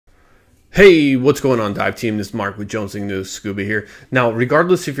Hey, what's going on, dive team? This is Mark with Jonesing New Scuba here. Now,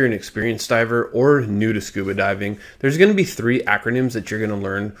 regardless if you're an experienced diver or new to scuba diving, there's going to be three acronyms that you're going to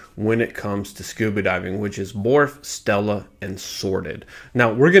learn when it comes to scuba diving, which is B.W.A.R.F, Stella, and Sorted.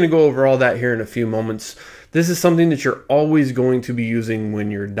 Now, we're going to go over all that here in a few moments. This is something that you're always going to be using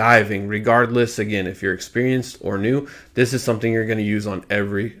when you're diving, regardless, again, if you're experienced or new. This is something you're going to use on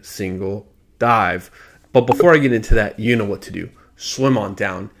every single dive. But before I get into that, you know what to do. Swim on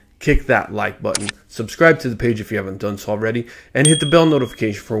down. Kick that like button, subscribe to the page if you haven't done so already, and hit the bell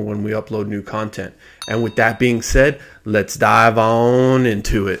notification for when we upload new content. And with that being said, let's dive on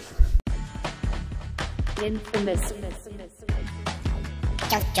into it. Infamous.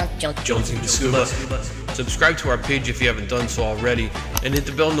 Jonesing Scuba. Subscribe to our page if you haven't done so already, and hit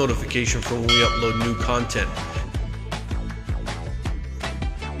the bell notification for when we upload new content.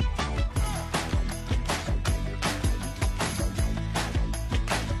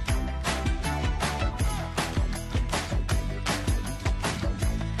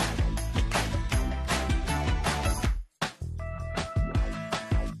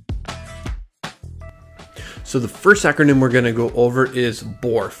 So the first acronym we're going to go over is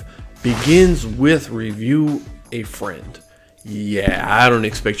B.W.A.R.F. Begins with review a friend. Yeah, I don't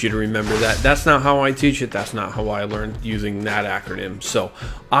expect you to remember that. That's not how I teach it. That's not how I learned using that acronym. So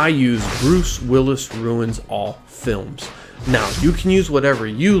I use Bruce Willis Ruins All Films. Now, you can use whatever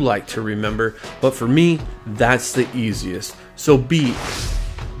you like to remember, but for me, that's the easiest. So B,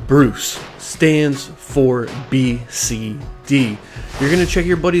 Bruce, stands for BCD. You're going to check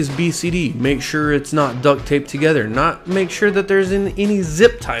your buddy's BCD. Make sure it's not duct taped together. Make sure that there's any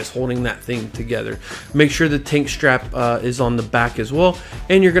zip ties holding that thing together. Make sure the tank strap is on the back as well.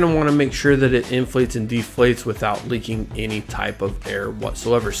 And you're going to want to make sure that it inflates and deflates without leaking any type of air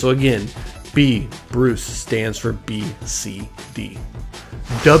whatsoever. So again, B, Bruce, stands for BCD.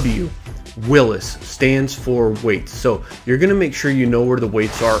 W, Willis, stands for weights. So you're going to make sure you know where the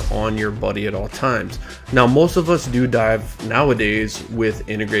weights are on your buddy at all times. Now, most of us do dive nowadays with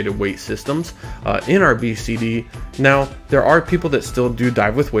integrated weight systems in our BCD. Now, there are people that still do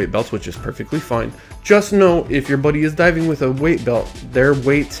dive with weight belts, which is perfectly fine. Just know if your buddy is diving with a weight belt, their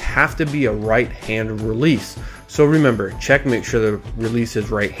weights have to be a right hand release. So remember, check, make sure the release is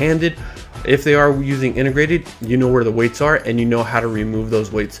right-handed. If they are using integrated, you know where the weights are and you know how to remove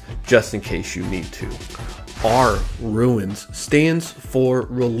those weights just in case you need to. R, ruins, stands for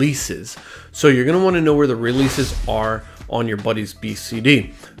releases. So you're going to want to know where the releases are on your buddy's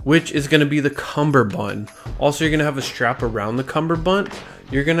BCD, which is going to be the cummerbund. Also, you're going to have a strap around the cummerbund.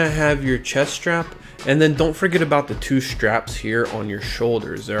 You're going to have your chest strap, and then don't forget about the two straps here on your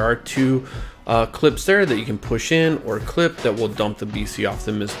shoulders. There are two clips there that you can push in or clip that will dump the BC off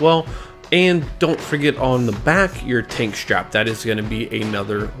them as well. And don't forget on the back, your tank strap. That is going to be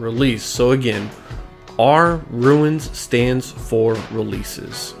another release. So again, R, ruins, stands for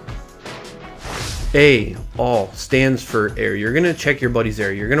releases. A, all, stands for air. You're going to check your buddy's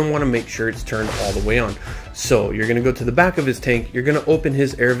air. You're going to want to make sure it's turned all the way on. So you're going to go to the back of his tank. You're going to open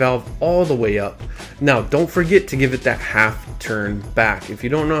his air valve all the way up. Now, don't forget to give it that half turn back. If you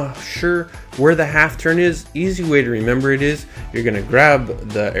don't know sure where the half turn is, easy way to remember it is you're going to grab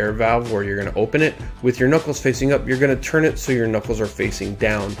the air valve where you're going to open it with your knuckles facing up. You're going to turn it so your knuckles are facing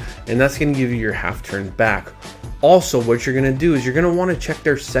down, and that's going to give you your half turn back. Also, what you're going to do is you're going to want to check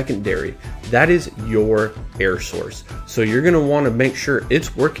their secondary. That is your air source. So you're going to want to make sure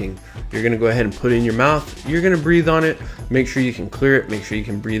it's working. You're going to go ahead and put it in your mouth. You're going to breathe on it. Make sure you can clear it. Make sure you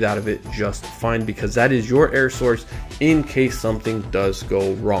can breathe out of it just fine, because that is your air source in case something does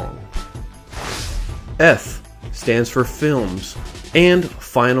go wrong. F stands for films and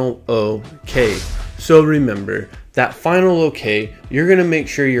final OK. So remember, that final OK, you're going to make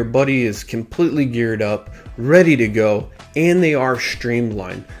sure your buddy is completely geared up, ready to go, and they are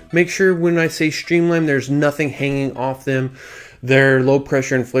streamlined. Make sure when I say streamlined, there's nothing hanging off them. Their low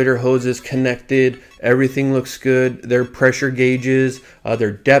pressure inflator hose is connected. Everything looks good. Their pressure gauges,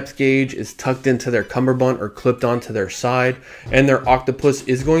 their depth gauge is tucked into their cummerbund or clipped onto their side. And their octopus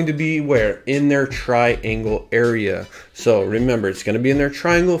is going to be where? In their triangle area. So remember, it's going to be in their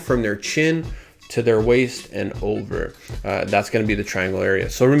triangle from their chin to their waist and over. That's going to be the triangle area.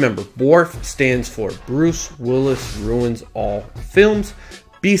 So remember, B.W.A.R.F stands for Bruce Willis Ruins All Films,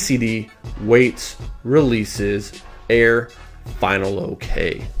 BCD, weights, releases, air, final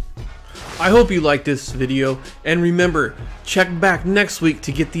OK. I hope you liked this video, and remember, check back next week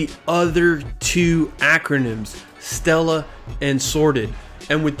to get the other two acronyms, Stella and Sorted.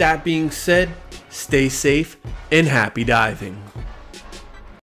 And with that being said, stay safe and happy diving.